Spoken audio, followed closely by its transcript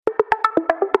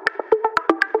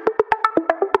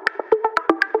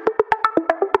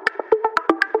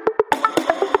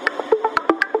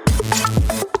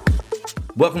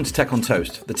Welcome to Tech on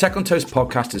Toast. The Tech on Toast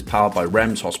podcast is powered by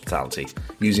REMS Hospitality,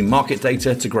 using market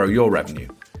data to grow your revenue.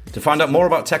 To find out more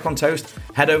about Tech on Toast,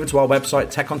 head over to our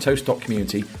website,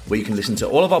 techontoast.community, where you can listen to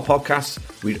all of our podcasts,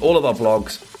 read all of our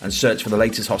blogs, and search for the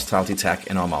latest hospitality tech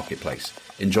in our marketplace.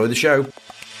 Enjoy the show.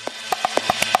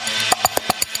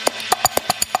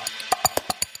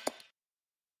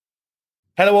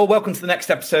 Hello all, welcome to the next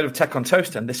episode of Tech on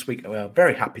Toast, and this week we are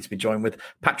very happy to be joined with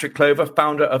Patrick Clover,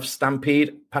 founder of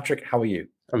Stampede. Patrick, how are you?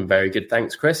 I'm very good,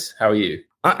 thanks, Chris. How are you?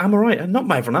 I'm all right. And not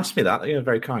everyone asked me that. You're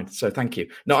very kind, so thank you.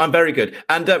 No, I'm very good.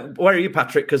 And where are you,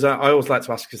 Patrick? Because I always like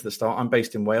to ask us at the start. I'm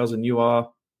based in Wales, and you are?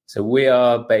 So we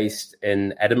are based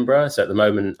in Edinburgh. So at the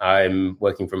moment, I'm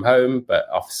working from home, but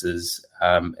offices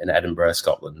in Edinburgh,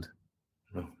 Scotland.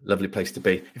 Oh, lovely place to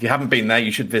be. If you haven't been there,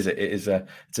 you should visit. It's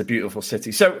a beautiful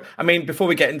city. So, I mean, before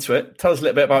we get into it, tell us a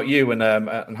little bit about you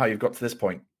and how you've got to this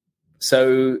point.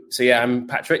 So yeah, I'm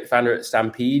Patrick, founder at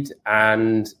Stampede,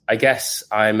 and I guess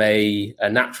I'm a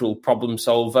natural problem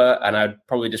solver, and I'd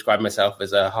probably describe myself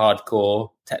as a hardcore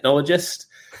technologist.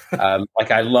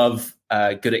 I love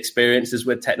good experiences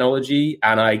with technology,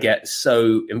 and I get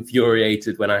so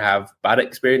infuriated when I have bad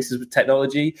experiences with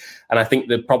technology. And I think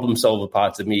the problem solver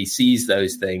part of me sees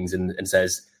those things and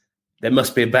says, there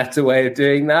must be a better way of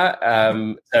doing that.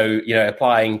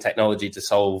 Applying technology to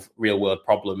solve real world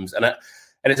problems.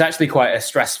 And it's actually quite a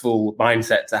stressful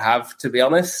mindset to have, to be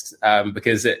honest,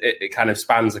 because it kind of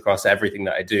spans across everything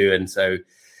that I do. And so,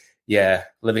 yeah,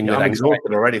 living with I'm anxiety.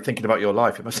 exhausted already thinking about your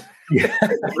life. It must be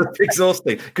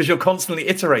exhausting because you're constantly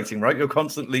iterating, right? You're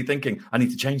constantly thinking, I need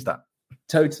to change that.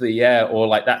 Totally, yeah. Or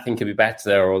like that thing could be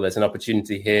better, or there's an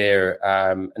opportunity here.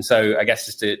 And so I guess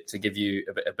just to give you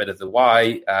a bit of the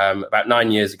why, about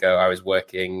 9 years ago, I was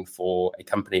working for a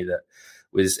company that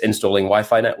was installing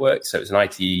Wi-Fi networks. So it was an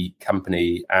IT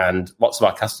company, and lots of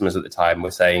our customers at the time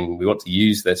were saying, we want to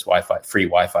use this free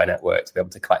Wi-Fi network to be able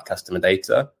to collect customer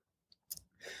data.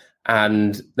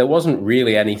 And there wasn't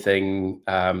really anything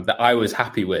that I was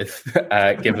happy with,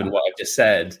 given what I've just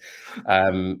said,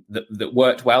 that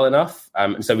worked well enough.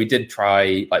 And so we did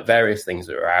try like various things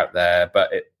that were out there,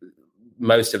 but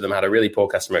most of them had a really poor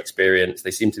customer experience. They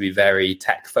seemed to be very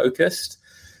tech focused.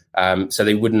 So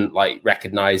they wouldn't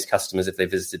recognize customers if they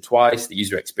visited twice. The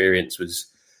user experience was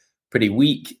pretty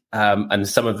weak. And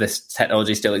some of this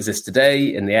technology still exists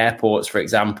today in the airports, for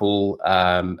example.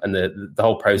 And the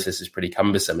whole process is pretty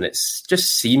cumbersome. And it's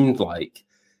just seemed like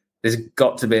there's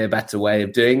got to be a better way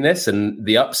of doing this. And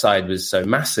the upside was so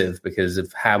massive because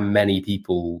of how many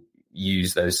people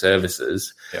use those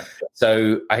services. Yeah.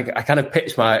 So I kind of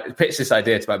pitched this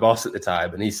idea to my boss at the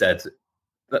time, and he said,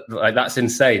 that's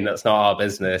insane. That's not our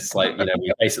business.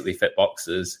 We basically fit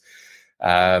boxes.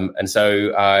 And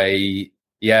so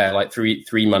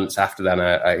three months after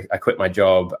that, I quit my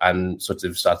job and sort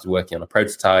of started working on a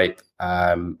prototype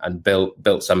and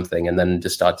built something, and then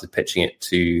just started pitching it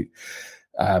to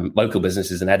local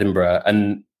businesses in Edinburgh.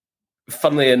 And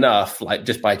funnily enough,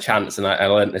 just by chance, and I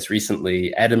learned this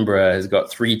recently, Edinburgh has got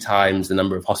 3 times the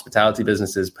number of hospitality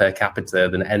businesses per capita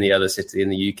than any other city in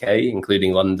the UK,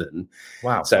 including London.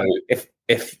 Wow. So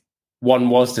if one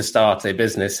was to start a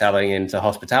business selling into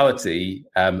hospitality,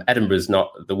 Edinburgh's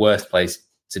not the worst place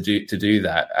to do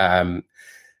that.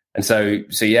 And so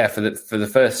yeah, for the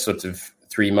first sort of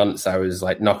 3 months, I was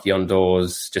knocking on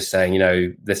doors, just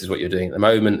saying, this is what you're doing at the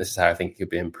moment. This is how I think it could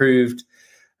be improved.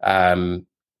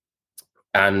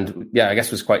 And yeah, I guess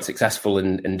was quite successful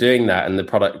in doing that. And the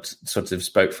product sort of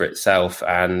spoke for itself.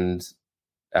 And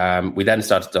we then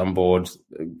started to onboard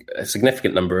a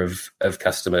significant number of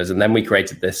customers. And then we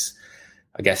created this,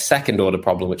 I guess, second order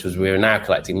problem, which was we were now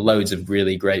collecting loads of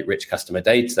really great, rich customer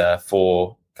data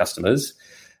for customers.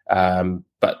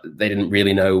 But they didn't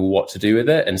really know what to do with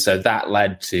it. And so that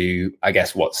led to, I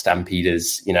guess, what Stampede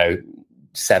is,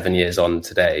 7 years on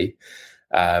today.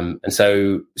 And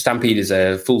so Stampede is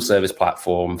a full service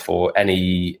platform for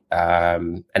any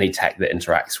tech that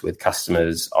interacts with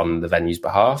customers on the venue's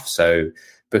behalf. So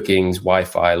bookings,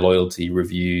 Wi-Fi, loyalty,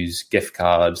 reviews, gift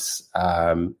cards,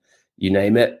 you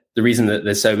name it. The reason that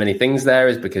there's so many things there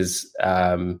is because,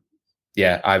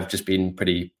 I've just been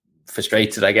pretty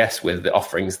frustrated, I guess, with the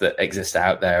offerings that exist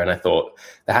out there. And I thought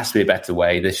there has to be a better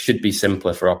way. This should be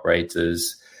simpler for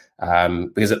operators.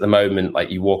 Because at the moment,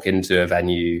 you walk into a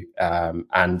venue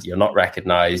and you're not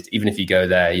recognized, even if you go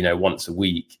there, once a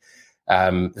week.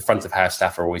 The front of house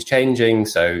staff are always changing,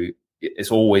 so it's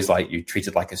always you're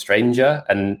treated like a stranger.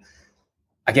 And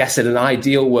I guess in an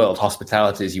ideal world,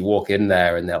 hospitality is you walk in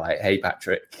there and they're like, "Hey,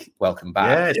 Patrick, welcome back."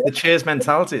 Yeah, it's the cheers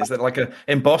mentality. It's that like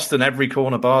in Boston, every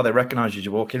corner bar they recognise you as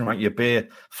you walk in, right? Your beer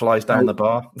flies down the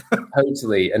bar.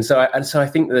 Totally, and so I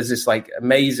think there's this like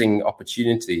amazing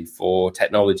opportunity for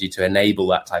technology to enable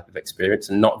that type of experience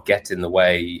and not get in the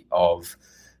way of,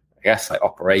 I guess, like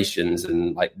operations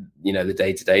and like, you know, the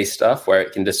day-to-day stuff, where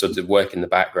it can just sort of work in the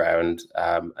background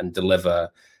and deliver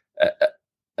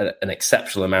an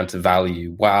exceptional amount of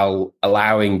value while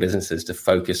allowing businesses to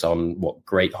focus on what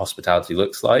great hospitality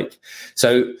looks like.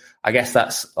 So I guess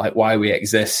that's like why we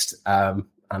exist, and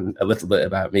a little bit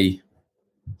about me.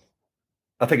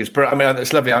 I think it's brilliant. I mean,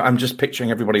 it's lovely. I'm just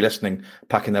picturing everybody listening,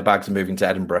 packing their bags and moving to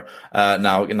Edinburgh.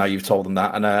 Now you've told them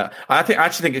that, and I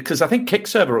actually think because I think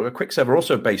Quickserve are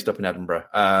also based up in Edinburgh.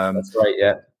 That's right.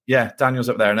 Yeah. Yeah, Daniel's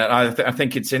up there, and I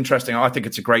think it's interesting. I think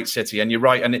it's a great city, and you're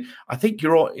right. And I think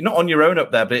you're not on your own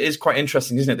up there, but it is quite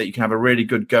interesting, isn't it, that you can have a really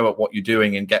good go at what you're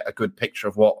doing and get a good picture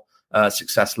of what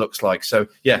success looks like. So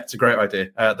yeah, it's a great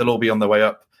idea. They'll all be on their way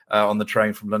up on the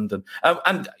train from London.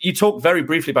 And you talked very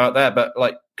briefly about there, but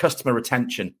like customer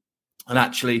retention, and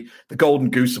actually the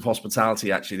golden goose of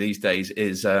hospitality actually these days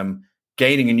is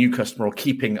gaining a new customer or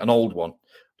keeping an old one.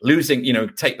 Losing,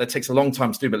 that takes a long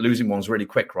time to do, but losing one's really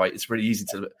quick, right? It's really easy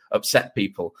to upset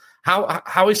people.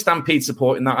 How is Stampede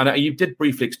supporting that? I know you did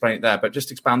briefly explain it there, but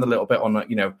just expand a little bit on,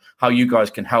 how you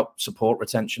guys can help support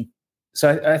retention.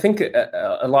 So I think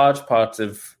a large part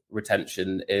of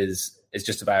retention is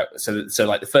just about, so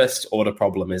like the first order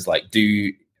problem is like,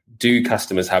 do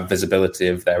customers have visibility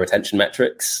of their retention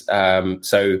metrics?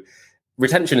 So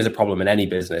retention is a problem in any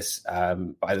business.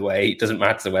 By the way, it doesn't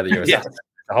matter whether you're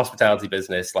a hospitality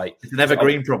business, like it's an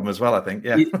evergreen problem as well, I think.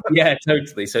 Yeah,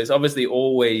 totally. So it's obviously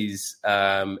always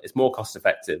it's more cost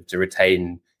effective to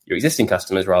retain your existing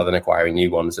customers rather than acquiring new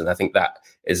ones, and I think that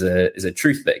is a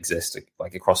truth that exists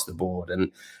like across the board. And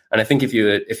I think if you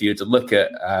were to look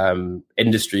at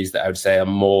industries that I would say are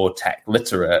more tech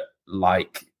literate,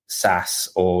 like SaaS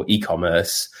or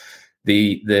e-commerce,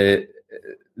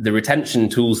 the retention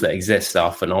tools that exist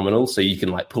are phenomenal. So you can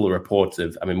like pull a report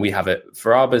of, I mean, we have it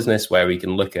for our business where we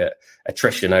can look at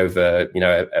attrition over,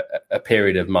 a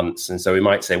period of months. And so we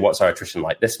might say, what's our attrition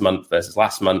like this month versus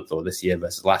last month, or this year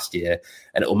versus last year?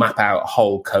 And it will map out a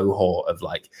whole cohort of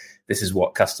like, this is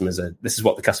what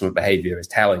the customer behavior is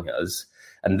telling us.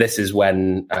 And this is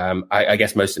when, I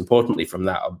guess most importantly from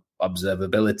that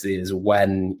observability is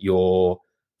when your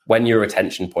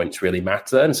retention points really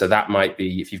matter. And so that might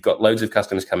be if you've got loads of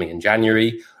customers coming in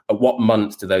January, at what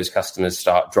month do those customers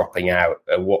start dropping out?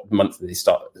 At what month do they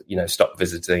stop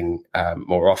visiting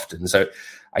more often? So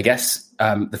I guess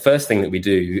the first thing that we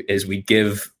do is we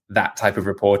give that type of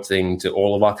reporting to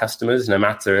all of our customers, no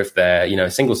matter if they're,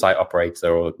 a single site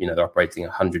operator or, they're operating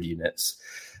 100 units.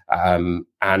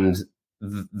 And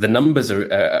the numbers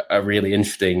are really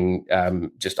interesting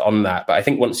just on that. But I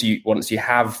think once you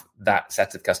have that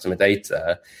set of customer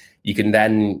data, you can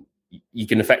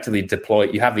effectively deploy.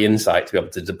 You have the insight to be able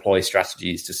to deploy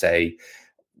strategies to say,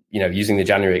 using the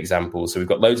January example. So we've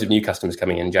got loads of new customers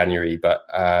coming in January, but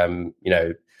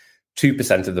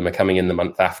 2% of them are coming in the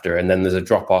month after, and then there's a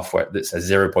drop off where that says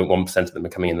 0.1% of them are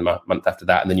coming in the month after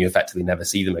that, and then you effectively never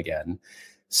see them again.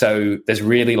 So there's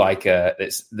really like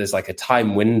there's like a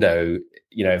time window,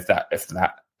 if that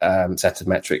set of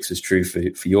metrics is true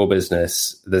for your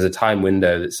business, there's a time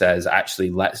window that says, actually,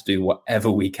 let's do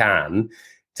whatever we can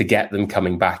to get them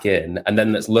coming back in. And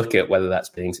then let's look at whether that's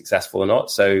being successful or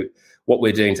not. So what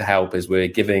we're doing to help is we're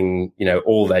giving,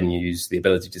 all venues the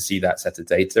ability to see that set of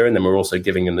data. And then we're also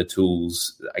giving them the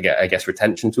tools, I guess,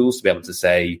 retention tools to be able to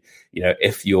say,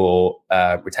 if your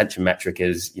retention metric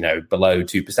is, below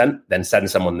 2%, then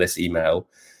send someone this email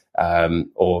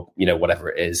or, whatever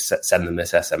it is, send them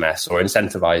this SMS or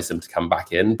incentivize them to come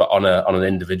back in, but on an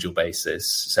individual basis.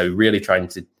 So really trying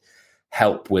to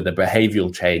help with a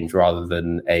behavioral change rather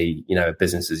than a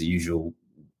business as usual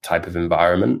type of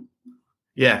environment.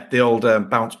 Yeah, the old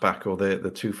bounce back or the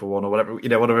 2-for-1 or whatever.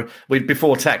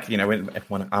 Before tech,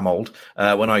 when I'm old,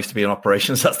 when I used to be in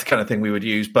operations, that's the kind of thing we would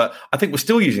use. But I think we're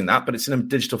still using that, but it's in a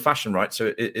digital fashion, right?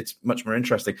 So it's much more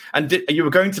interesting. And you were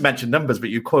going to mention numbers, but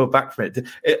you coiled back from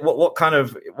it. What kind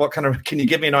of? Can you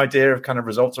give me an idea of kind of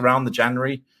results around the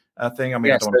January thing? I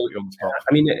mean, I don't want to put you on the spot.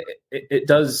 I mean, it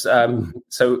does.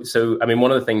 So I mean,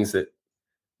 one of the things that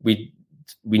we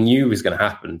knew was going to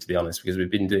happen, to be honest, because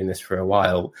we've been doing this for a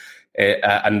while.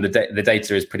 And the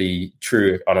data is pretty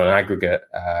true on an aggregate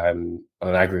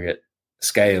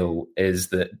scale, is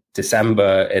that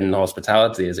December in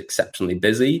hospitality is exceptionally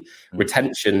busy.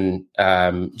 Retention,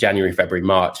 January, February,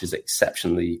 March is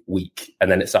exceptionally weak,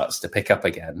 and then it starts to pick up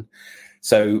again.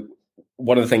 So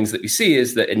one of the things that we see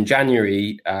is that in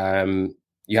January,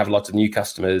 you have lots of new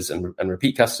customers and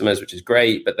repeat customers, which is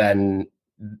great. But then,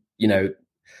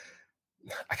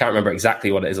 I can't remember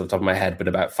exactly what it is off the top of my head, but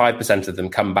about 5% of them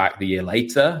come back the year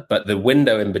later. But the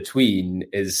window in between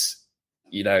is,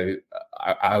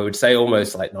 I would say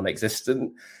almost like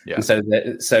non-existent. Yeah. And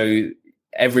so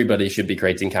everybody should be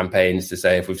creating campaigns to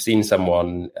say, if we've seen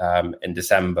someone in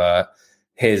December,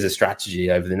 here's a strategy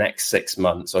over the next 6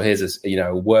 months, or here's a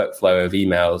workflow of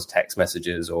emails, text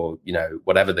messages, or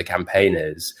whatever the campaign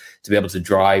is, to be able to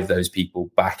drive those people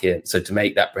back in. So to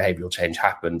make that behavioral change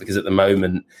happen, because at the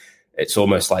moment it's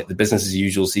almost like the business as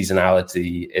usual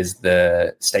seasonality is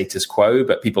the status quo,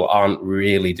 but people aren't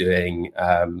really doing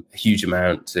a huge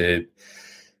amount to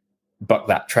buck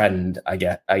that trend. I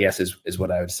guess is what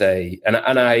I would say, and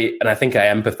I think I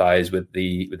empathize with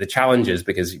the challenges,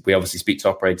 because we obviously speak to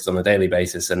operators on a daily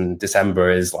basis, and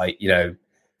December is like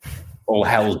all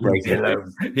hell's breaking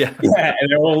loose. Yeah,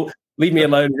 and they're all leave me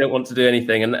alone. We don't want to do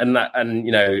anything, and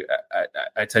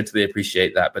I totally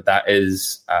appreciate that, but that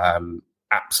is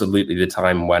absolutely the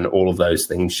time when all of those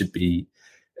things should be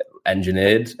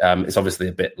engineered. It's obviously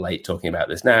a bit late talking about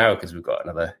this now because we've got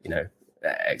another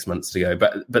X months to go,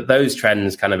 but those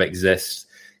trends kind of exist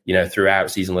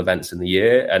throughout seasonal events in the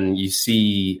year, and you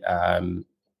see a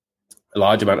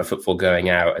large amount of footfall going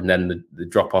out, and then the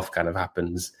drop off kind of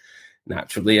happens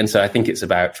naturally. And so I think it's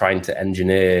about trying to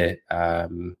engineer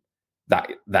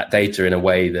that data in a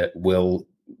way that will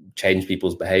change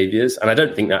people's behaviors. And I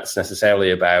don't think that's necessarily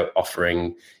about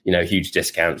offering huge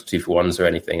discounts, 2-for-1s or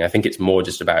anything. I think it's more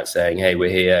just about saying, hey, we're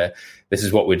here, this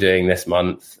is what we're doing this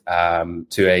month,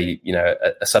 to a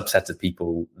subset of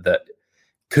people that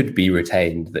could be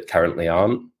retained that currently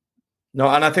aren't. No,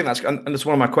 and I think that's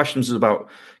one of my questions is about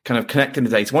kind of connecting the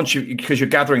data. Because you're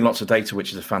gathering lots of data,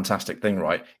 which is a fantastic thing,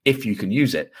 right? If you can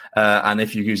use it, and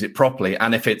if you use it properly,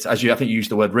 and if it's, I think you used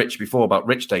the word rich before, about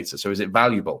rich data. So is it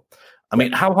valuable? I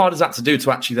mean, how hard is that to do,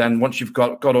 to actually then, once you've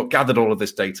gathered all of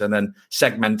this data, and then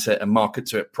segment it and market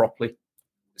to it properly?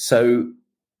 So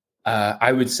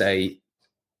I would say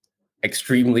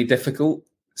extremely difficult,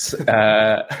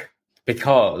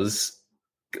 because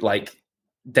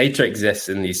data exists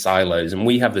in these silos, and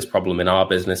we have this problem in our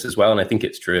business as well. And I think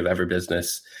it's true of every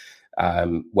business,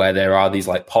 where there are these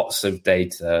pots of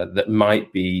data that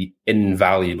might be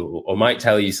invaluable or might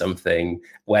tell you something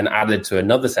when added to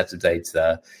another set of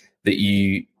data that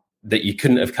you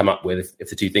couldn't have come up with if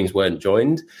the two things weren't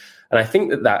joined. And I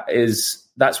think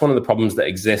that's one of the problems that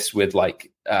exists with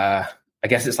I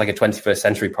guess it's like a 21st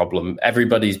century problem.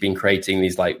 Everybody's been creating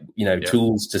these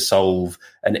tools to solve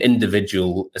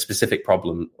a specific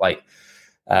problem. I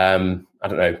don't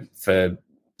know, for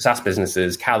SaaS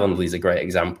businesses, Calendly is a great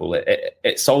example.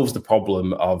 It solves the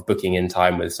problem of booking in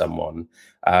time with someone.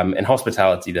 In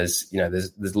hospitality, there's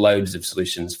loads of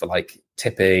solutions for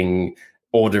tipping,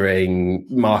 ordering,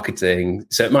 marketing.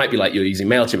 So it might be you're using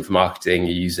MailChimp for marketing,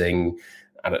 you're using,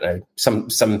 I don't know,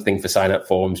 something for sign-up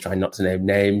forms, trying not to name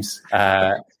names.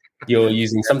 You're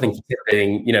using something for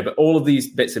tipping, but all of these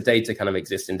bits of data kind of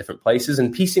exist in different places,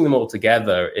 and piecing them all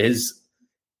together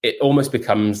it almost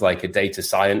becomes like a data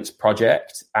science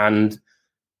project. And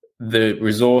the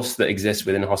resource that exists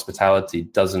within hospitality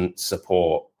doesn't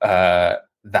support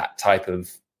that type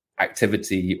of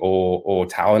activity or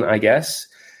talent, I guess,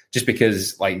 just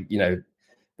because the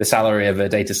salary of a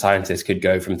data scientist could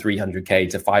go from 300K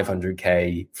to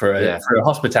 500K for a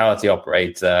hospitality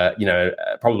operator,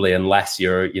 probably, unless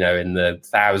you're, in the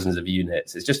thousands of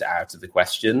units, it's just out of the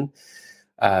question.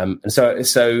 And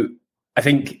so I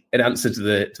think in answer to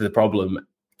the problem,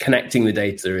 connecting the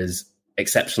data is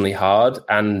exceptionally hard.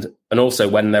 And also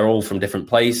when they're all from different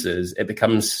places, it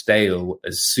becomes stale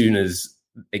as soon as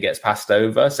it gets passed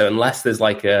over. So unless there's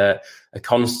a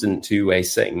constant two-way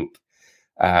sync,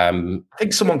 I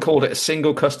think someone called it a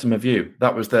single customer view.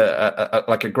 That was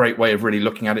a great way of really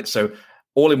looking at it. So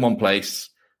all in one place,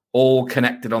 all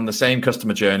connected on the same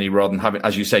customer journey, rather than having,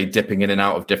 as you say, dipping in and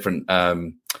out of different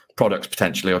products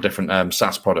potentially, or different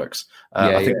SaaS products.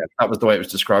 I think that was the way it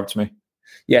was described to me.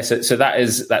 Yeah, so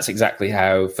that's exactly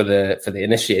how, for the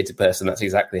initiated person, that's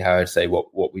exactly how I'd say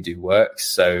what we do works.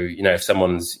 So if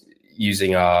someone's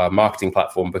using our marketing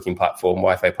platform, booking platform,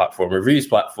 Wi-Fi platform, reviews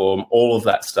platform, all of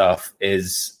that stuff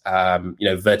is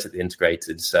vertically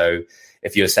integrated. So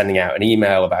if you're sending out an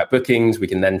email about bookings, we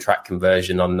can then track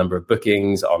conversion on number of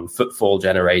bookings, on footfall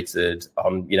generated,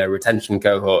 on retention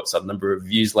cohorts, on number of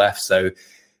reviews left. So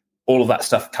all of that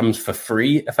stuff comes for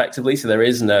free, effectively. So there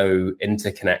is no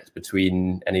interconnect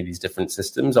between any of these different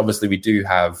systems. Obviously, we do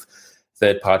have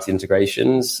third-party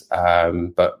integrations,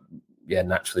 but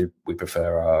naturally, we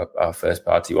prefer our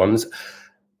first-party ones.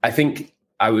 I think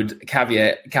I would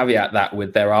caveat that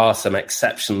with there are some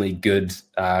exceptionally good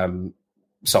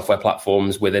software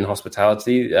platforms within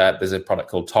hospitality. There's a product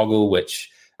called Toggle,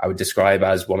 which I would describe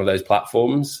as one of those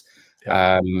platforms.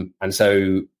 Yeah. And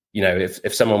so,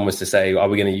 if someone was to say, are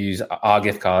we going to use our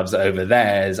gift cards over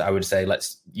theirs? I would say,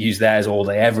 let's use theirs all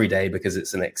day, every day, because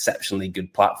it's an exceptionally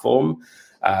good platform.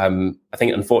 I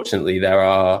think, unfortunately, there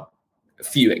are a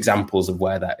few examples of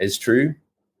where that is true.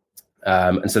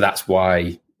 And so that's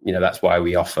why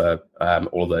we offer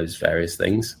all those various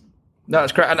things. No,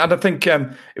 that's great. And I think it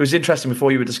was interesting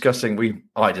before you were discussing,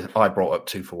 I brought up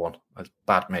 2-for-1. That's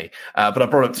bad me. But I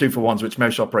brought up 2-for-1s, which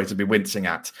most operators would be wincing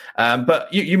at.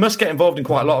 But you must get involved in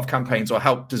quite a lot of campaigns or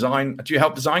help design. Do you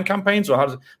help design campaigns, or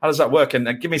how does that work? And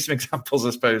give me some examples, I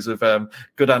suppose, of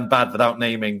good and bad without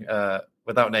naming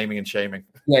and shaming.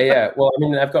 Yeah. Well, I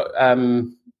mean, I've got,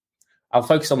 I'll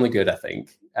focus on the good, I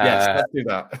think. Yes, let's do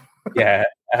that. Yeah.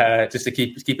 Just to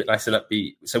keep it nice and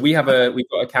upbeat. So we've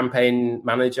got a campaign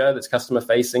manager that's customer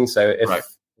facing. So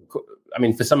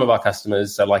for some of our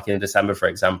customers, so like in December, for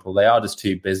example, they are just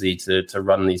too busy to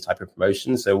run these type of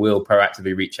promotions. So we'll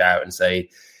proactively reach out and say,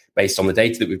 based on the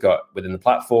data that we've got within the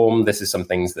platform, this is some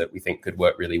things that we think could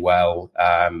work really well.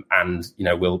 And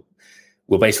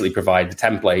we'll basically provide the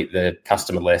template, the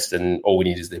customer list, and all we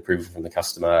need is the approval from the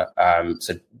customer.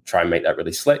 So try and make that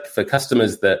really slick for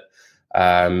customers that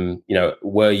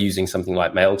we're using something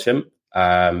like MailChimp.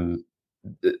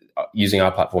 Using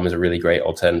our platform is a really great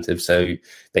alternative, so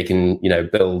they can,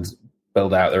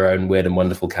 build out their own weird and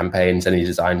wonderful campaigns, any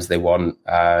designs they want.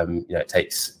 It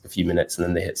takes a few minutes and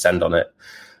then they hit send on it.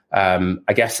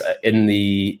 I guess in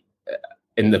the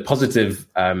positive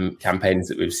campaigns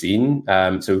that we've seen,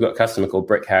 so we've got a customer called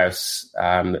Brickhouse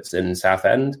that's in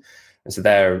Southend. And so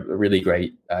they're a really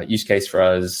great use case for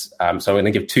us. So I'm going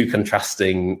to give two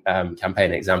contrasting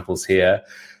campaign examples here.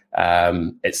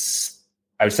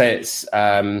 I would say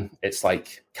it's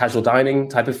like casual dining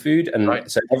type of food, and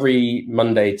right. So every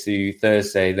Monday to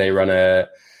Thursday they run a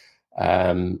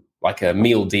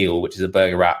meal deal, which is a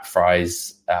burger wrap,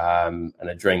 fries, and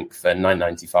a drink for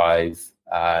 $9.95.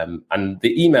 And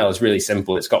the email is really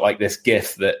simple. It's got like this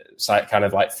GIF that kind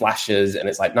of like flashes, and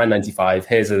it's like $9.95.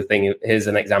 Here's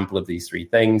an example of these three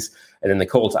things. And then the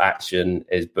call to action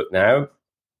is book now.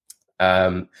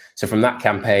 So from that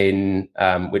campaign,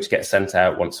 which gets sent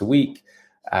out once a week,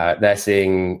 they're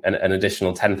seeing an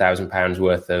additional £10,000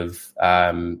 worth of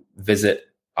visit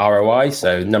ROI.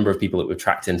 So number of people that were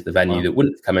tracked into the venue that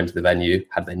wouldn't have come into the venue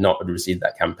had they not received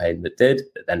that campaign that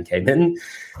then came in.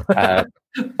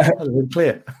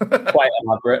 Clear. Quite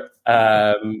elaborate.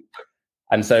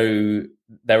 And so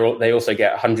they also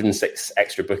get 106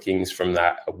 extra bookings from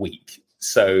that a week.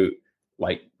 So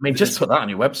just put that on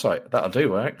your website. That'll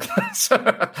do, right? So,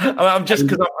 I'm just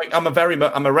because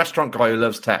I'm a restaurant guy who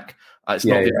loves tech. It's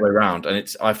not the other way around,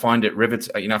 and I find it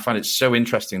riveting. I find it so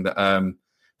interesting that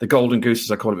the golden goose,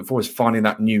 as I called it before, is finding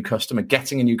that new customer.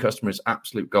 Getting a new customer is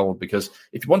absolute gold, because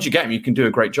once you get them, you can do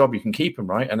a great job. You can keep them,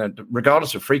 right? And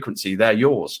regardless of frequency, they're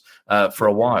yours for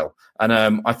a while. And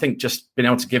I think just being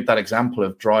able to give that example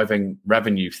of driving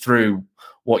revenue through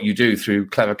what you do, through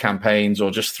clever campaigns,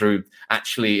 or just through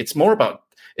it's more about,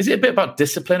 is it a bit about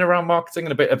discipline around marketing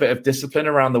and a bit of discipline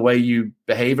around the way you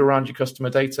behave around your customer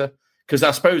data? Because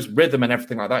I suppose rhythm and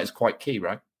everything like that is quite key,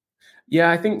 right? Yeah,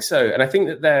 I think so. And I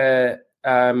think that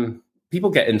people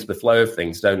get into the flow of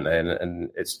things, don't they? And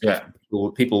it's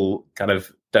people kind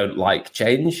of don't like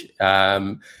change,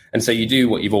 and so you do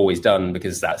what you've always done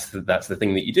because that's the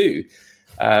thing that you do.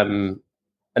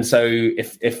 And so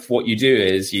if what you do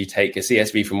is you take a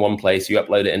CSV from one place, you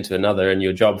upload it into another, and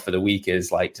your job for the week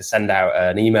is like to send out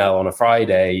an email on a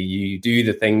Friday, you do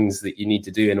the things that you need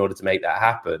to do in order to make that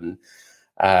happen.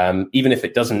 Even if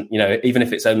it doesn't, even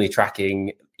if it's only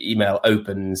tracking email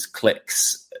opens,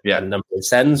 clicks, and number of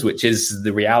sends, which is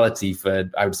the reality for,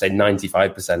 I would say,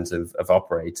 95% of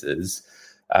operators.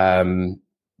 I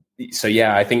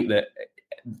think that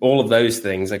all of those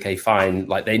things, okay, fine,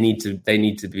 like they need to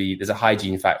be, there's a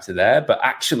hygiene factor there, but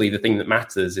actually the thing that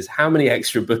matters is how many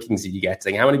extra bookings are you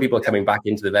getting, how many people are coming back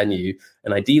into the venue,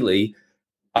 and ideally,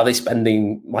 are they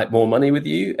spending like more money with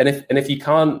you? And if you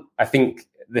can't, I think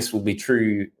this will be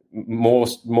true, more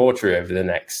true over the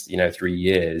next 3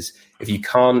 years. If you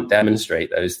can't demonstrate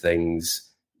those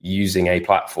things using a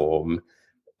platform,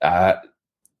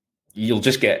 you'll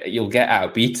get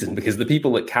outbeaten, because the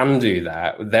people that can do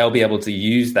that, they'll be able to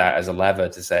use that as a lever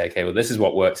to say, okay, well, this is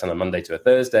what works on a Monday to a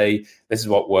Thursday, this is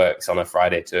what works on a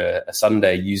Friday to a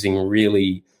Sunday, using a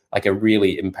really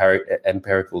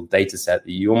empirical data set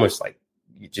that you almost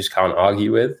you just can't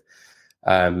argue with.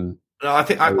 I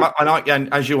think,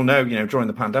 and as you'll know, during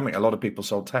the pandemic, a lot of people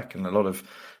sold tech, and a lot of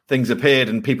things appeared,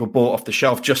 and people bought off the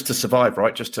shelf just to survive,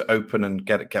 right? Just to open and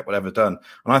get whatever done.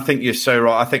 And I think you're so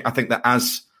right. I think that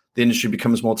as the industry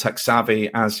becomes more tech savvy,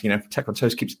 as Tech on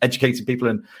Toast keeps educating people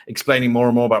and explaining more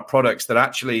and more about products, that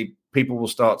actually people will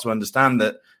start to understand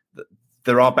that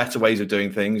there are better ways of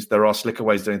doing things, there are slicker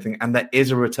ways of doing things, and there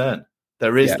is a return.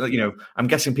 There is, I'm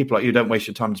guessing people like you don't waste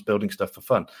your time just building stuff for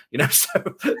fun, so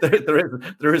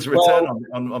there is a return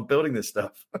on building this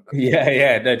stuff.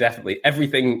 No, definitely.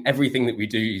 Everything that we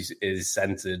do is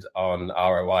centered on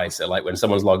ROI. So like when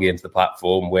someone's logging into the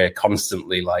platform, we're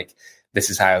constantly like, this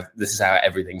is how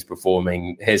everything's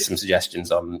performing. Here's some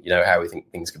suggestions on, how we think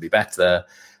things could be better.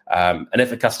 And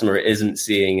if a customer isn't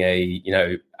seeing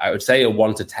I would say a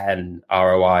 1 to 10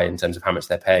 ROI in terms of how much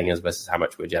they're paying us versus how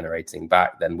much we're generating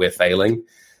back, then we're failing.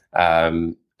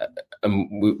 And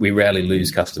we rarely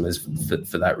lose customers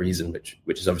for that reason,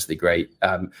 which is obviously great.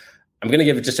 I'm going to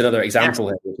give just another example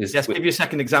here. Yes, give you a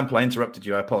second example. I interrupted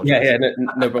you. I apologize.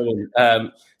 No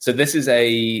problem. So this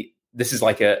is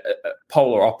like a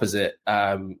polar opposite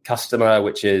customer,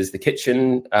 which is the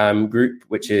Kitchen Group,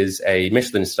 which is a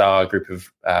Michelin star group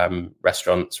of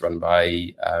restaurants run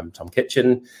by Tom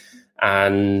Kitchen.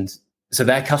 And so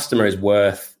their customer is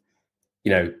worth,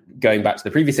 going back to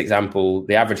the previous example,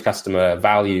 the average customer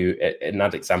value in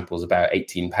that example is about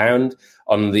 £18.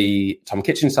 On the Tom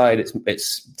Kitchen side,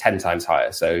 it's 10 times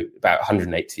higher, so about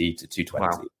 180 to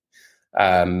 220.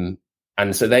 Wow.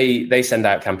 And so they send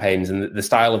out campaigns, and the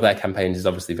style of their campaigns is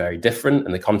obviously very different,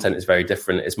 and the content is very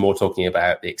different. It's more talking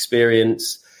about the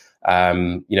experience,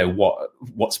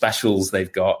 what specials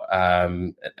they've got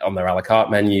on their a la carte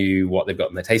menu, what they've got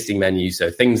on their tasting menu. So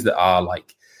things that are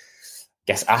like, I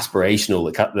guess,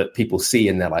 aspirational that people see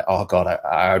and they're like, oh God,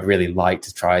 I would really like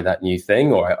to try that new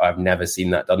thing, or I've never seen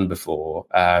that done before.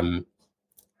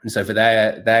 And so for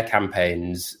their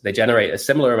campaigns, they generate a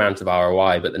similar amount of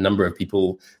ROI, but the number of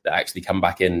people that actually come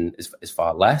back in is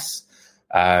far less.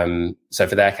 So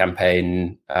for their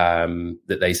campaign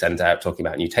that they sent out talking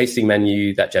about a new tasting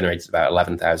menu, that generated about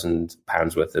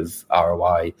 £11,000 worth of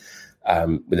ROI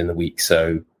within the week.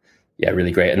 So yeah,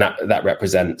 really great. And that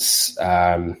represents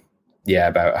about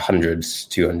 100,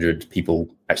 200 people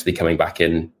actually coming back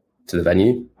in to the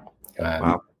venue.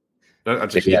 Wow.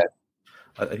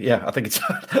 I think it's.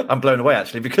 I'm blown away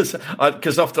actually because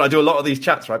often I do a lot of these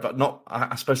chats, right? But not.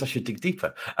 I suppose I should dig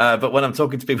deeper. But when I'm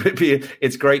talking to people,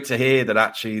 it's great to hear that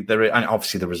actually there is. And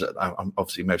obviously there is.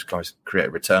 Obviously most guys create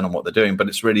a return on what they're doing, but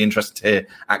it's really interesting to hear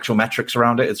actual metrics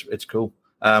around it. It's cool.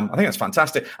 I think that's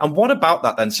fantastic. And what about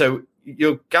that then? So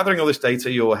you're gathering all this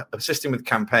data, you're assisting with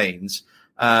campaigns,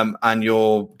 and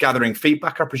you're gathering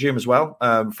feedback, I presume, as well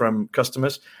from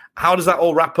customers. How does that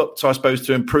all wrap up? So I suppose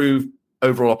to improve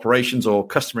overall operations or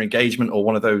customer engagement, or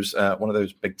one of those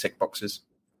big tick boxes?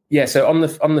 Yeah. So on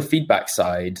the feedback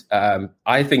side,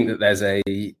 I think that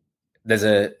there's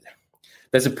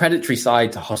a predatory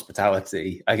side to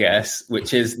hospitality, I guess,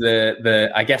 which is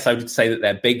I guess I would say that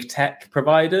they're big tech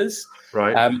providers.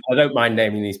 Right. I don't mind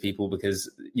naming these people because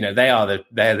they're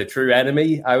the true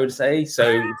enemy, I would say.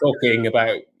 So talking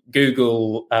about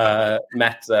Google,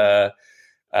 Meta.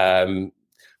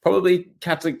 Probably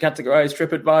categorize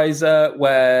TripAdvisor,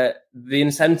 where the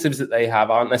incentives that they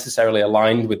have aren't necessarily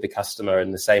aligned with the customer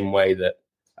in the same way that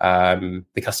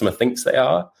the customer thinks they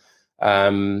are.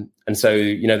 And so,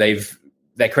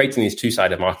 they're creating these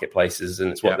two-sided marketplaces,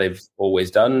 and it's what they've always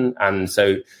done. And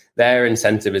so their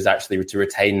incentive is actually to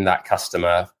retain that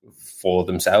customer for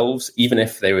themselves, even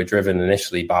if they were driven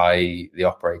initially by the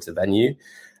operator venue.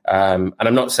 And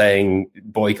I'm not saying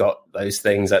boycott those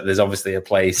things. There's obviously a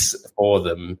place for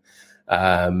them.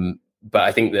 But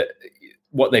I think that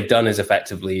what they've done is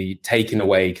effectively taken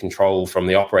away control from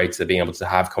the operator being able to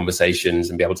have conversations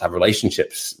and be able to have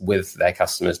relationships with their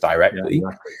customers directly. Yeah,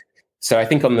 exactly. So I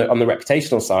think on the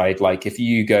reputational side, like if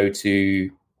you go to,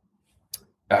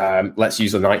 let's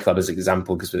use a nightclub as an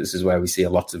example, because this is where we see a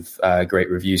lot of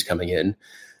great reviews coming in.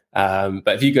 But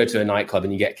if you go to a nightclub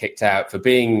and you get kicked out for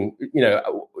being,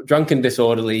 drunk and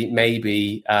disorderly,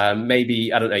 maybe, I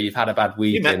don't know, you've had a bad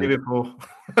week. You met me before.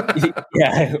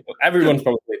 Yeah, everyone's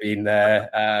probably been there.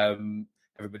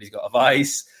 Everybody's got a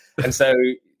vice. And so,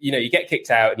 you get kicked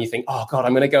out and you think, oh God,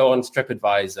 I'm going to go on to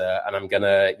TripAdvisor and I'm going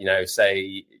to,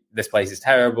 say this place is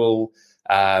terrible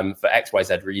for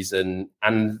XYZ reason.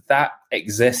 And that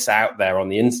exists out there on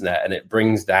the internet, and it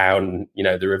brings down,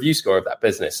 the review score of that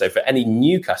business. So for any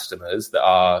new customers that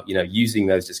are, using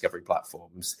those discovery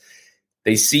platforms,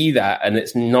 they see that, and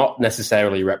it's not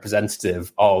necessarily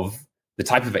representative of the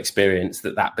type of experience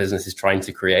that business is trying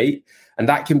to create. And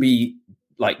that can be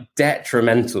like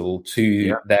detrimental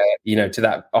to their, to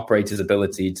that operator's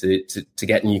ability to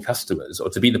get new customers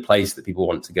or to be the place that people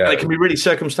want to go. And it can be really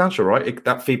circumstantial, right?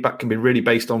 That feedback can be really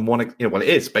based on one, it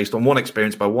is based on one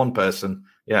experience by one person.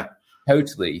 Yeah,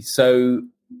 totally. So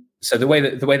the way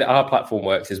that our platform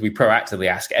works is we proactively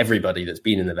ask everybody that's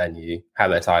been in the venue how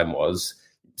their time was.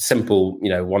 Simple,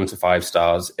 1 to 5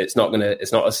 stars. It's not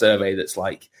a survey that's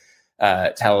like,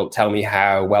 tell me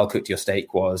how well cooked your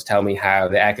steak was, tell me how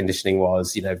the air conditioning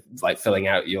was, like filling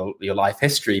out your life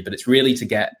history, but it's really to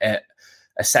get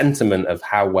a sentiment of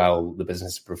how well the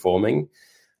business is performing.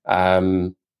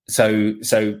 So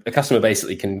a customer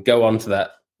basically can go on to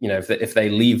that, if they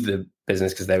leave the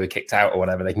business because they were kicked out or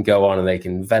whatever, they can go on and they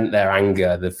can vent their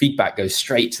anger. The feedback goes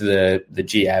straight to the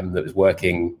GM that was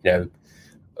working,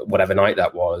 whatever night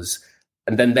that was.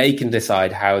 And then they can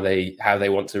decide how they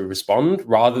want to respond,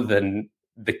 rather than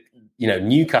the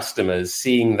new customers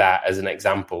seeing that as an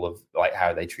example of like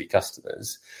how they treat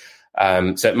customers.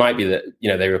 So it might be that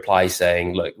they reply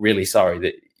saying, "Look, really sorry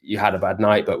that you had a bad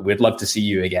night, but we'd love to see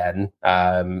you again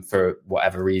for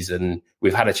whatever reason.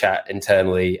 We've had a chat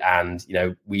internally, and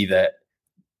we either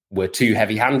were too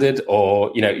heavy-handed,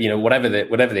 or whatever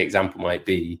the example might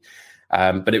be."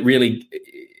 But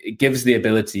it gives the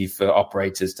ability for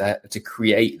operators to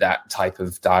create that type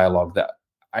of dialogue that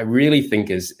I really think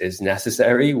is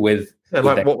necessary with.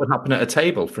 What would happen at a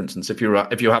table, for instance, if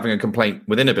you're having a complaint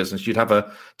within a business, you'd have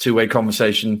a two-way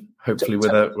conversation, hopefully with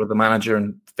the manager,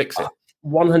 and fix it.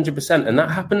 100%, and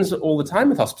that happens all the time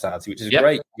with hospitality, which is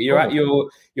great. You're at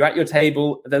your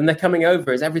table, then they're coming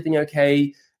over. Is everything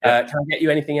okay? Can I get you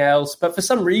anything else? But for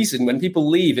some reason, when people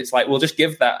leave, it's like, we'll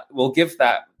give that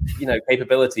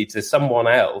capability to someone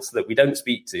else that we don't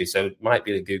speak to. So it might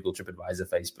be the Google, TripAdvisor,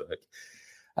 Facebook,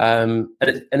 and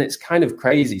it's kind of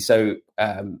crazy. So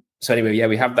anyway,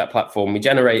 we have that platform. We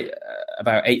generate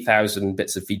about 8,000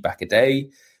 bits of feedback a day,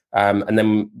 and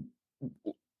then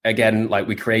again, like,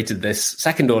 we created this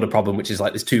second order problem, which is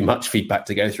like, there's too much feedback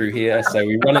to go through here. So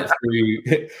we run it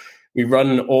through. We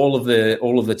run all of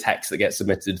the text that gets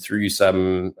submitted through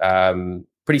some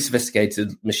pretty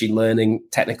sophisticated machine learning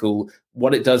technical.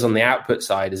 What it does on the output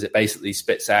side is it basically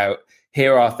spits out,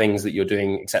 here are things that you're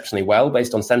doing exceptionally well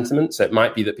based on sentiment. So it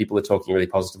might be that people are talking really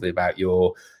positively about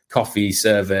your coffee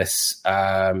service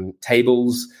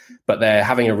tables, but they're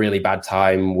having a really bad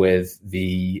time with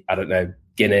the,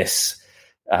 Guinness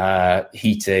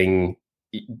heating.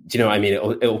 Do you know what I mean?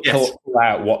 It'll pull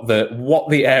out what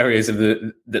the areas of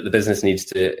that the business needs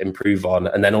to improve on,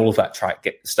 and then all of that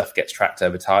stuff gets tracked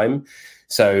over time.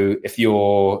 So if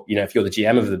you're the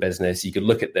GM of the business, you could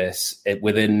look at this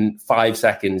within 5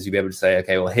 seconds. You'll be able to say,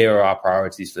 okay, well, here are our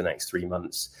priorities for the next 3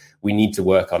 months. We need to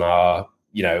work on our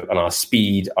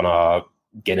speed, on our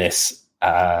Guinness,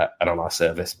 and on our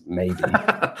service, maybe.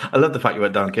 I love the fact you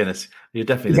went down Guinness. You're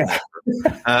definitely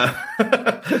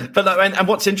but and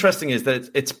what's interesting is that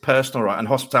it's personal, right? And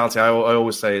hospitality, I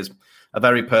always say, is a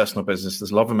very personal business. There's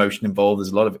a lot of emotion involved.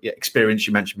 There's a lot of experience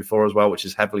you mentioned before as well, which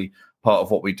is heavily part of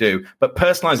what we do. But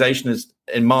personalization is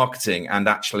in marketing, and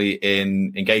actually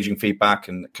in engaging feedback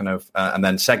and kind of and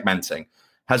then segmenting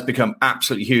has become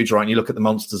absolutely huge, right? And you look at the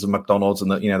monsters of McDonald's,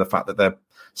 and the fact that they're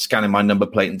scanning my number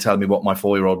plate and telling me what my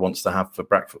 4-year-old wants to have for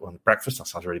breakfast. Well, breakfast, that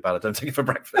sounds really bad. I don't take it for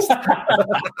breakfast.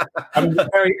 I'm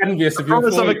very envious of you. I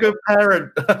promise I'm a good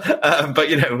parent. But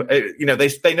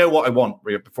they know what I want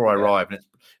before I arrive, and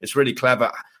it's really clever.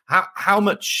 How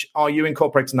much are you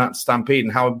incorporating that Stampede,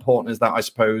 and how important is that, I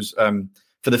suppose,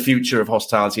 for the future of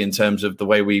hospitality in terms of the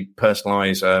way we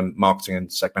personalize marketing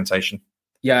and segmentation?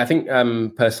 Yeah, I think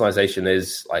personalization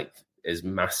is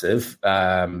massive.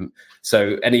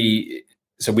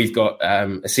 So we've got a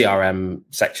CRM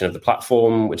section of the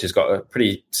platform, which has got a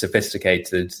pretty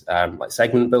sophisticated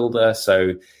segment builder.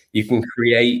 So you can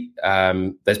create,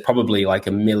 there's probably like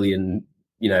 1 million,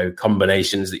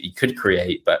 combinations that you could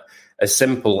create, but as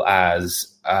simple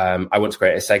as I want to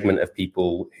create a segment of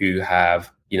people who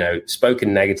have,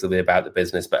 spoken negatively about the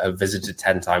business, but have visited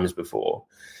 10 times before.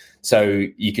 So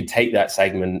you could take that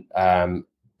segment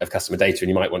of customer data, and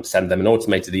you might want to send them an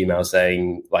automated email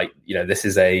saying, this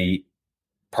is a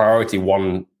priority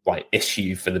one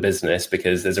issue for the business,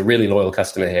 because there's a really loyal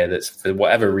customer here that's, for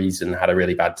whatever reason, had a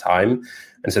really bad time.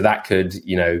 And so that could,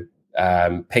 ping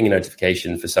a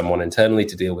notification for someone internally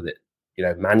to deal with it,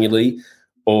 manually,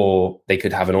 or they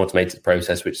could have an automated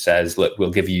process which says, look,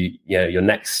 we'll give you, your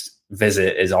next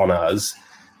visit is on us.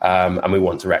 And we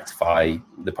want to rectify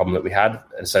the problem that we had.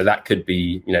 And so that could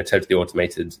be, totally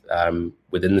automated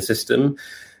within the system.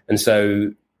 And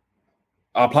so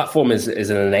our platform is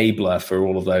an enabler for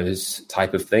all of those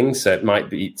type of things. So it might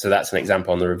be, so that's an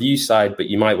example on the review side, but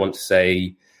you might want to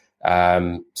say,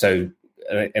 So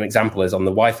an example is on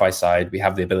the Wi-Fi side, we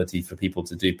have the ability for people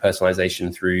to do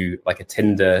personalization through like a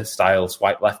Tinder style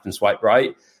swipe left and swipe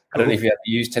right. I don't know if you ever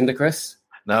used Tinder, Chris.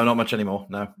 No, not much anymore.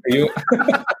 No.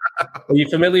 Are you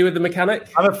familiar with the mechanic?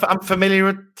 I'm familiar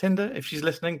with Tinder, if she's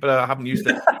listening, but I haven't used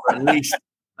it for at least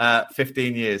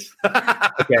 15 years.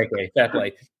 Okay, fair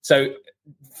play. So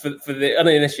for the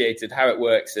uninitiated, how it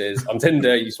works is on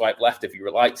Tinder, you swipe left if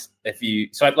you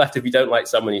swipe left if you don't like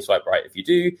someone, you swipe right if you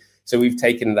do. So we've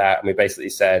taken that and we basically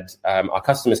said our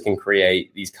customers can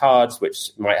create these cards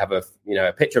which might have a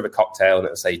picture of a cocktail and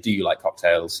it'll say, do you like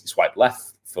cocktails? You swipe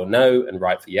left for no and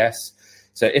right for yes.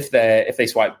 So if they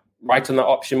swipe right on that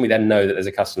option, we then know that there's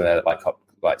a customer there that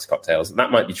likes cocktails. And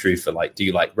that might be true for do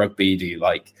you like rugby? Do you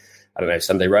like, I don't know,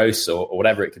 Sunday roasts or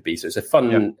whatever it could be. So it's a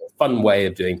fun way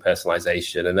of doing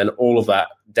personalization. And then all of that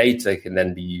data can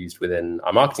then be used within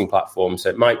our marketing platform. So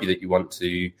it might be that you want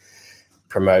to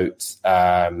promote,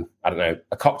 a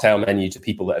cocktail menu to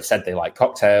people that have said they like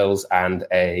cocktails and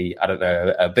a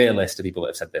beer list to people that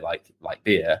have said they like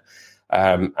beer.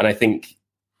 And I think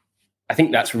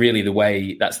that's really the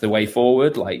way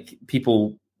forward. Like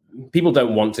people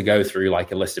don't want to go through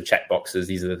like a list of checkboxes.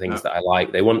 These are the things that I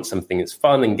like. They want something that's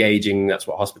fun, engaging. That's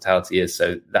what hospitality is.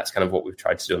 So that's kind of what we've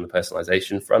tried to do on the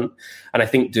personalization front. And I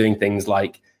think doing things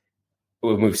like,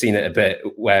 we've seen it a bit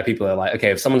where people are like, okay,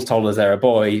 if someone's told us they're a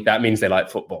boy, that means they like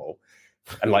football.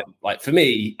 And like for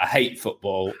me, I hate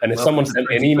football. And if someone sent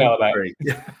me an email about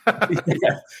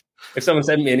if someone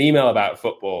sent me an email about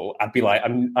football, I'd be like,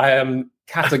 I am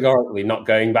categorically not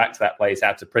going back to that place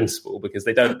out of principle because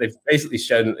they've basically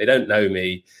shown that they don't know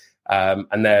me.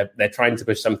 And they're trying to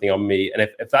push something on me. And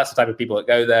if that's the type of people that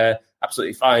go there,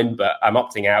 absolutely fine. But I'm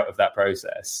opting out of that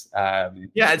process.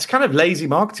 It's kind of lazy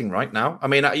marketing right now. I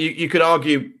mean, you could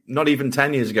argue not even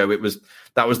 10 years ago,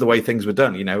 that was the way things were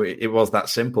done. It was that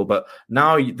simple. But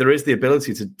now there is the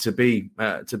ability to be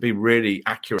really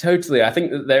accurate. Totally. I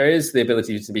think that there is the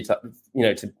ability to be,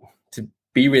 to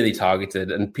be really targeted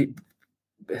and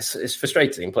it's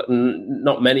frustrating, but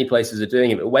not many places are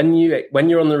doing it. But when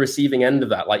you're on the receiving end of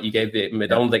that, like you gave the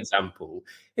McDonald's example,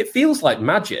 it feels like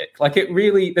magic. Like it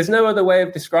really, there's no other way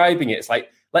of describing it. It's like,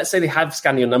 let's say they have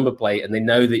scanned your number plate and they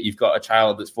know that you've got a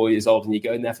child that's 4 years old and you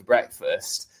go in there for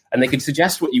breakfast and they can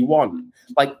suggest what you want.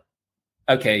 Like,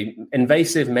 okay,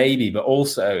 invasive maybe, but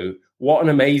also what an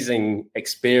amazing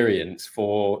experience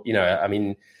for,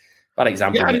 bad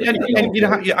example.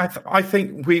 I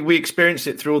think we experience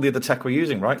it through all the other tech we're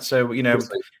using, right? So,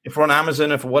 if we're on Amazon,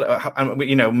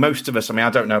 most of us, I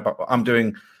don't know, but I'm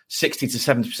doing 60 to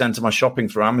 70% of my shopping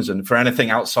through Amazon for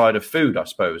anything outside of food, I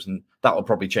suppose. And that will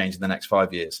probably change in the next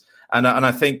 5 years. And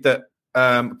I think that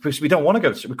because we don't want to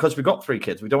go because we've got 3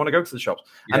 kids, we don't want to go to the shops,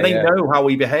 and they know how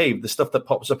we behave. The stuff that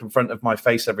pops up in front of my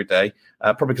face every day,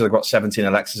 probably because I've got 17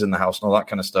 Alexas in the house and all that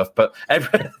kind of stuff. But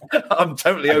I'm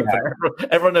totally open.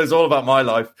 Everyone knows all about my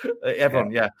life.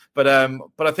 Everyone, yeah. But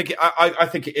I think I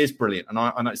think it is brilliant,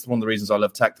 and it's one of the reasons I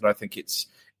love tech. That I think it's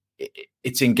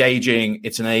engaging,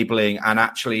 it's enabling, and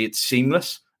actually it's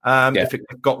seamless. If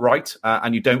it got right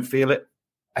and you don't feel it.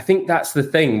 I think that's the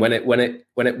thing when it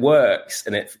works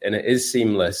and it is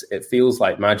seamless, it feels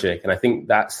like magic. And I think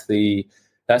that's the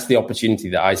opportunity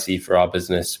that I see for our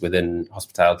business within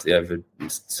hospitality over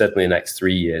certainly the next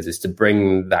 3 years is to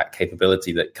bring that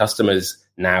capability that customers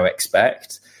now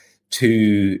expect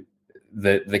to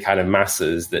the kind of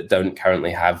masses that don't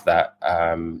currently have that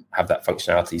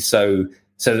functionality. So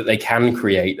that they can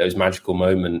create those magical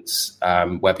moments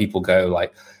where people go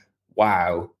like,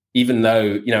 wow, even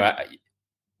though,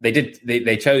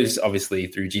 they chose obviously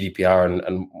through GDPR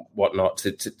and whatnot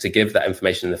to give that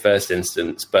information in the first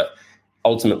instance, but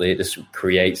ultimately it just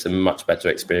creates a much better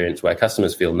experience where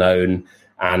customers feel known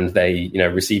and they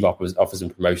receive offers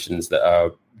and promotions that are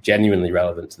genuinely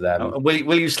relevant to them.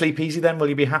 Will you sleep easy then? Will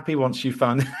you be happy once you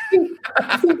find?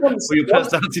 I think will your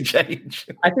personality change?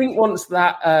 I think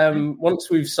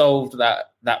once we've solved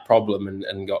that problem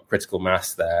and got critical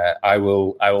mass there, I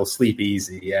will sleep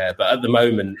easy. Yeah, but at the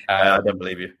moment, I don't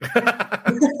believe you.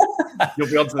 You'll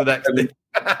be on to the next thing.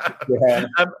 Yeah.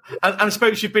 And I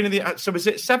suppose you've been in the. So was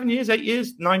it 7 years, 8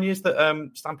 years, 9 years that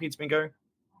Stampede's been going?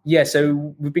 Yeah,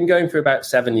 so we've been going for about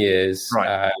 7 years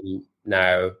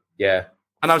now. Yeah.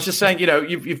 And I was just saying,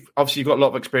 you've obviously got a lot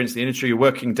of experience in the industry. You're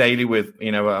working daily with,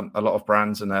 a lot of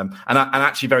brands and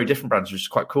actually very different brands, which is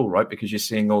quite cool, right? Because you're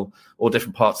seeing all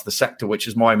different parts of the sector, which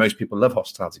is why most people love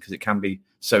hospitality because it can be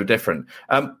so different.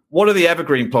 What are the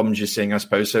evergreen problems you're seeing, I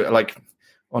suppose? So, like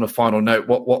on a final note,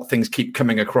 what things keep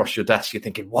coming across your desk? You're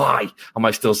thinking, why am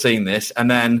I still seeing this? And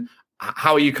then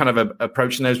how are you kind of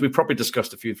approaching those? We've probably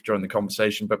discussed a few during the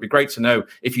conversation, but it'd be great to know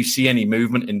if you see any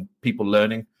movement in people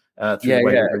learning through the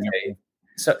way you're doing it?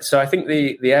 So I think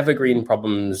the evergreen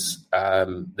problems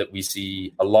that we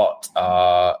see a lot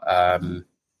are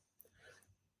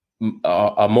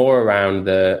more around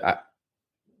the,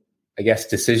 I guess,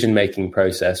 decision-making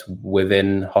process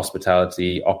within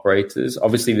hospitality operators.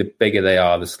 Obviously, the bigger they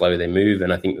are, the slower they move,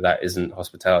 and I think that isn't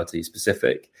hospitality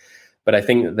specific. But I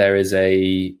think that there is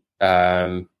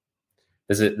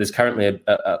there's currently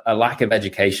a lack of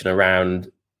education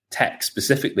around tech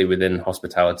specifically within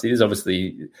hospitality. There's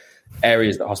obviously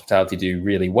areas that hospitality do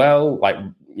really well, like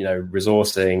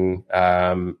resourcing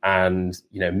and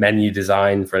menu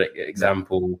design, for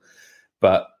example.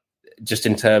 But just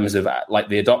in terms of like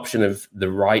the adoption of the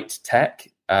right tech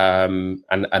and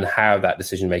how that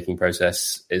decision-making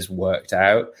process is worked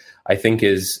out, I think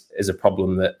is a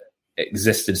problem that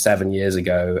existed 7 years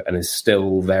ago and is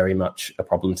still very much a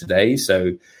problem today.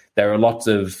 So there are a lot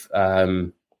of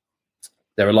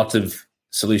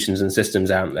solutions and systems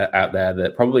out there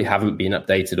that probably haven't been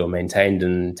updated or maintained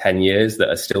in 10 years that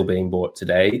are still being bought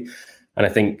today. And I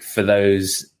think for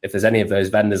those, if there's any of those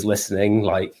vendors listening,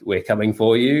 like, we're coming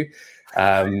for you.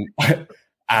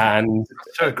 And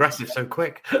so aggressive, so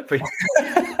quick.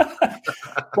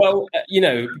 Well,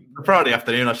 Friday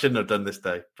afternoon, I shouldn't have done this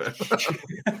day.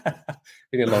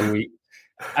 Been a long week.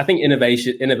 I think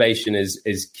innovation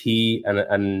is key,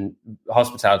 and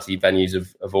hospitality venues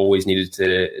have always needed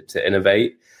to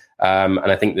innovate. And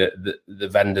I think that the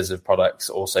vendors of products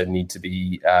also need to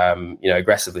be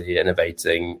aggressively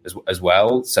innovating as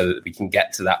well, so that we can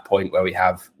get to that point where we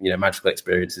have magical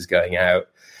experiences going out.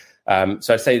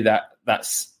 So I'd say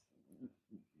that's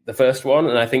the first one.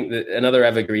 And I think that another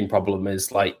evergreen problem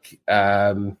is like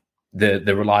the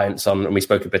reliance on, and we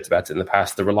spoke a bit about it in the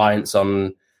past, the reliance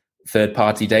on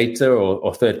third-party data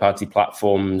or third-party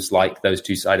platforms like those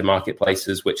two-sided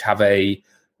marketplaces, which have a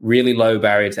really low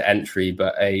barrier to entry,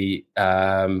 but a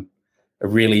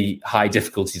really high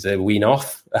difficulty to wean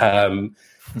off. And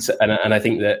I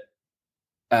think that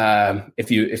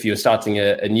if you're starting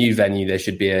a new venue, there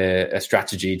should be a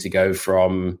strategy to go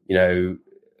from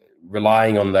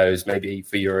relying on those maybe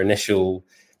for your initial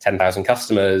 10,000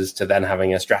 customers to then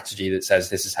having a strategy that says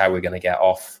this is how we're going to get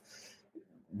off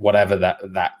whatever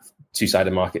that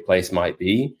two-sided marketplace might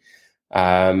be.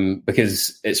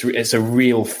 Because it's a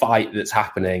real fight that's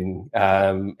happening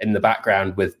in the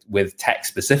background with tech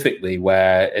specifically,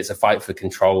 where it's a fight for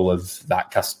control of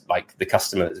that the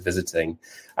customer that's visiting.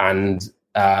 And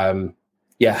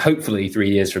hopefully 3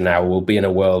 years from now, we'll be in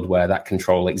a world where that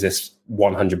control exists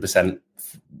 100%,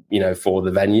 for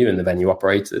the venue and the venue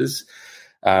operators.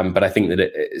 But I think that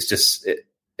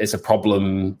it's a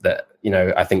problem that,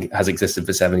 I think has existed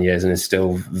for 7 years and is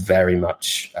still very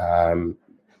much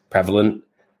prevalent.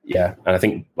 Yeah. And I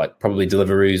think like probably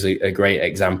Deliveroo is a great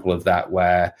example of that,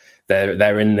 where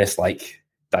they're in this like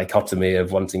dichotomy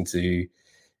of wanting to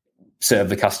serve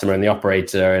the customer and the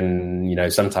operator.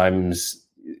 And, sometimes,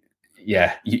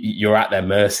 you're at their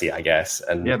mercy, I guess.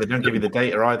 And they don't give you the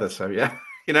data either. So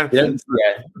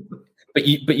But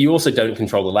you also don't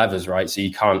control the levers, right? So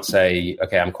you can't say,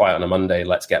 okay, I'm quiet on a Monday,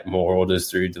 let's get more orders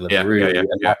through Deliveroo.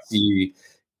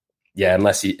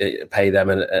 Unless you pay them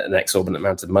an exorbitant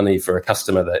amount of money for a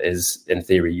customer that is, in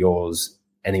theory, yours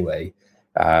anyway.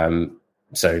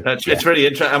 It's really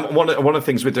interesting. One of the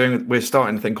things we're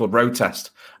starting a thing called Road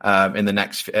Test in the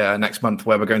next month,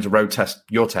 where we're going to road test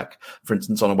your tech, for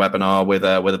instance, on a webinar with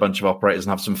a bunch of operators and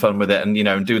have some fun with it, and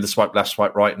and do the swipe left,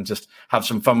 swipe right, and just have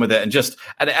some fun with it, and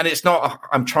it's not.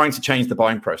 I'm trying to change the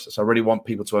buying process. I really want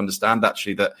people to understand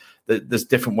actually that there's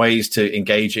different ways to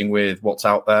engaging with what's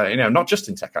out there. Not just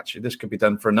in tech. Actually, this could be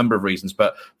done for a number of reasons,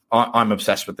 but I'm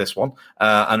obsessed with this one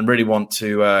and really want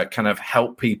to kind of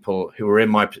help people who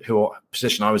are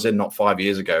position I was in not 5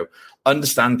 years ago,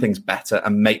 understand things better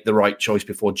and make the right choice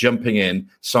before jumping in,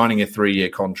 signing a 3-year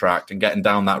contract and getting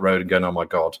down that road and going, oh my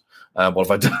God, what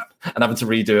have I done? And having to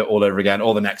redo it all over again,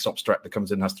 or the next ops director that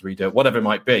comes in has to redo it, whatever it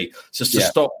might be. So to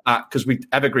stop that, because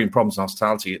evergreen problems in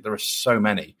hospitality, there are so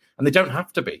many, and they don't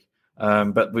have to be.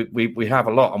 But we have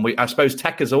a lot, and I suppose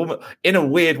tech has almost, in a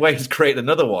weird way, has created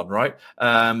another one, right?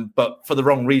 But for the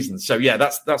wrong reasons. So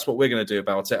that's what we're going to do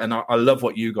about it. And I love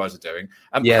what you guys are doing.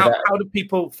 How do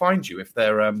people find you if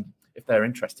they're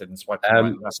interested in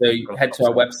swiping? So you head to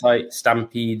our website,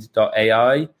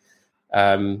 stampede.ai.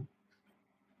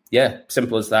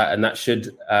 Simple as that, and that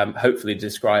should hopefully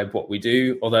describe what we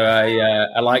do. Although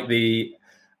I like the.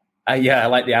 I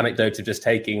like the anecdote of just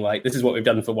taking this is what we've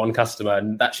done for one custer,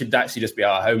 and that should actually just be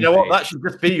our home. You know what? That should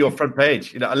just be your front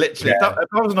page. Literally, if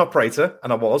I was an operator,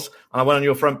 and I went on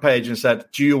your front page and said,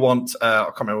 "Do you want? I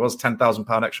can't remember. It was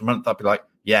 £10,000 extra a month." I'd be like,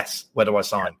 "Yes. Where do I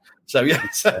sign?" So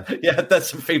that's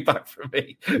some feedback from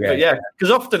me. But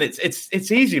because often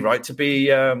it's easy, right, to be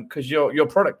because your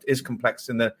product is complex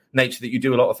in the nature that you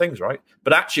do a lot of things, right?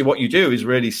 But actually, what you do is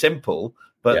really simple,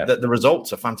 but the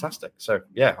results are fantastic. So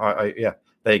I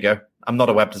there you go. I'm not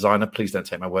a web designer. Please don't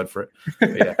take my word for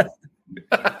it.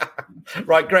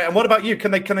 Right, great. And what about you?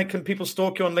 Can people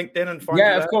stalk you on LinkedIn and find you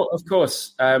there? Of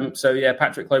course.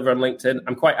 Patrick Clover on LinkedIn.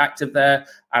 I'm quite active there,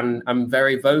 and I'm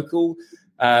very vocal.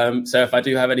 So if I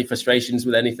do have any frustrations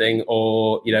with anything,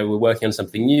 or we're working on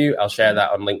something new, I'll share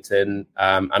that on LinkedIn.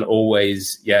 And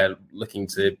always, looking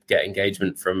to get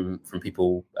engagement from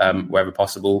people wherever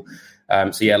possible.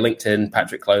 LinkedIn,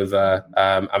 Patrick Clover.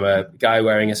 I'm a guy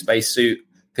wearing a spacesuit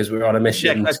because we're on a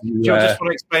mission. Do you just want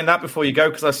to explain that before you go?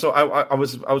 Because I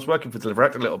was working for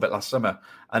Deliverect a little bit last summer,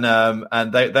 and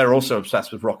they're also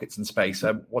obsessed with rockets and space.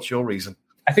 What's your reason?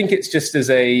 I think it's just as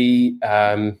a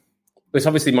it's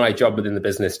obviously my job within the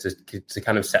business to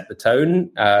kind of set the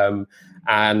tone,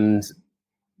 and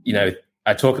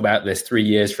I talk about this 3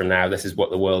 years from now. This is what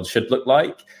the world should look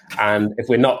like, and if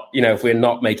we're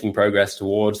not making progress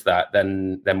towards that,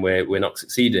 then we're not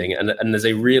succeeding. And there's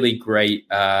a really great.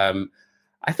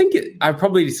 I'd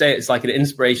probably say it's like an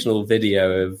inspirational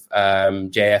video of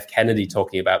JF Kennedy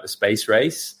talking about the space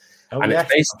race.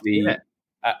 It's basically,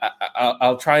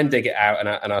 I'll try and dig it out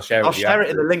and I'll share it with you. I'll share it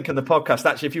in the link in the podcast.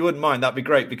 Actually, if you wouldn't mind, that'd be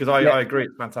great because I agree.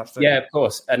 It's fantastic. Yeah, of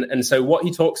course. And so what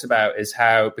he talks about is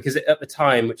how, because at the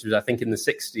time, which was I think in the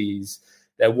 60s,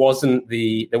 there wasn't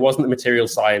the material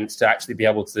science to actually be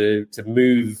able to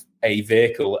move a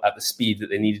vehicle at the speed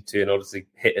that they needed to in order to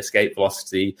hit escape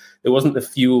velocity. There wasn't the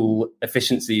fuel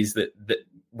efficiencies that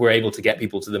were able to get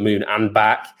people to the moon and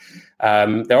back.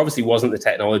 There obviously wasn't the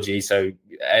technology. So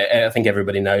I think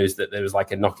everybody knows that there was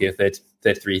like a Nokia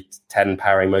 3310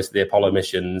 powering most of the Apollo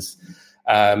missions.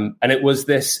 And it was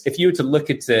this, if you were to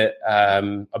look at it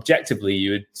objectively,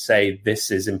 you would say this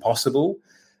is impossible.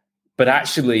 But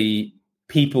actually,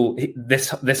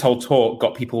 this whole talk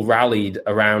got people rallied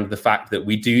around the fact that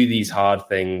we do these hard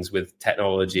things with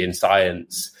technology and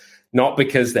science, not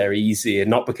because they're easy and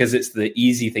not because it's the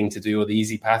easy thing to do or the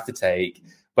easy path to take,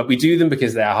 but we do them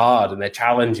because they're hard and they're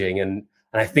challenging. And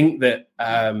I think that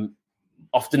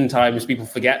oftentimes people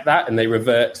forget that and they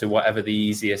revert to whatever the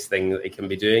easiest thing that they can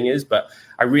be doing is. But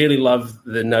I really love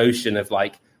the notion of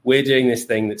like, we're doing this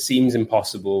thing that seems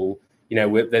impossible.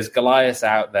 There's Goliath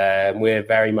out there, and we're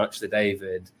very much the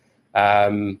David,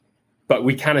 but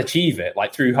we can achieve it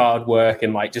like through hard work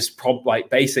and like just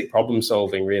basic problem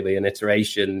solving, really, and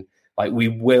iteration. Like we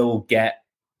will get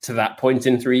to that point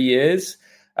in 3 years,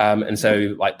 and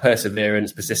so like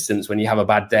perseverance, persistence. When you have a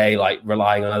bad day, like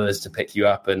relying on others to pick you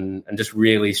up, and just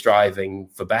really striving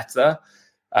for better.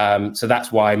 So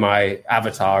that's why my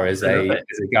avatar is a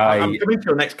guy. I'm coming to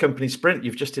your next company sprint.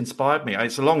 You've just inspired me.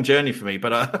 It's a long journey for me,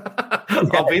 but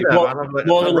I'll be there.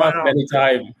 More than enough any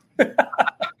time.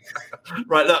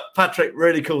 Right, look, Patrick,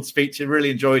 really cool to speak to you.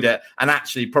 Really enjoyed it, and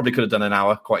actually probably could have done an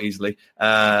hour quite easily,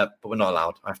 but we're not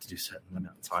allowed. I have to do a certain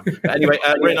amount of time. But anyway,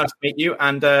 really nice to meet you,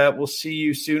 and we'll see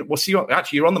you soon. We'll see you.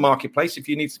 Actually, you're on the marketplace. If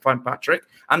you need to find Patrick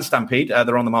and Stampede,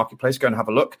 they're on the marketplace. Go and have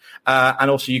a look, and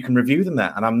also you can review them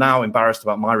there. And I'm now embarrassed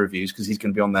about my reviews because he's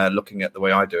going to be on there looking at the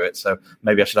way I do it. So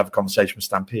maybe I should have a conversation with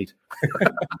Stampede.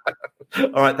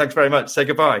 All right, thanks very much. Say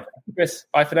goodbye, Chris.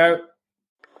 Bye for now.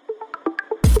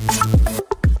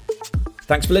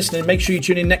 Thanks for listening. Make sure you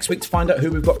tune in next week to find out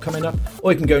who we've got coming up,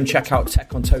 or you can go and check out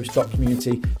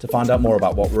techontoast.community to find out more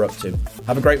about what we're up to.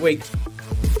 Have a great week.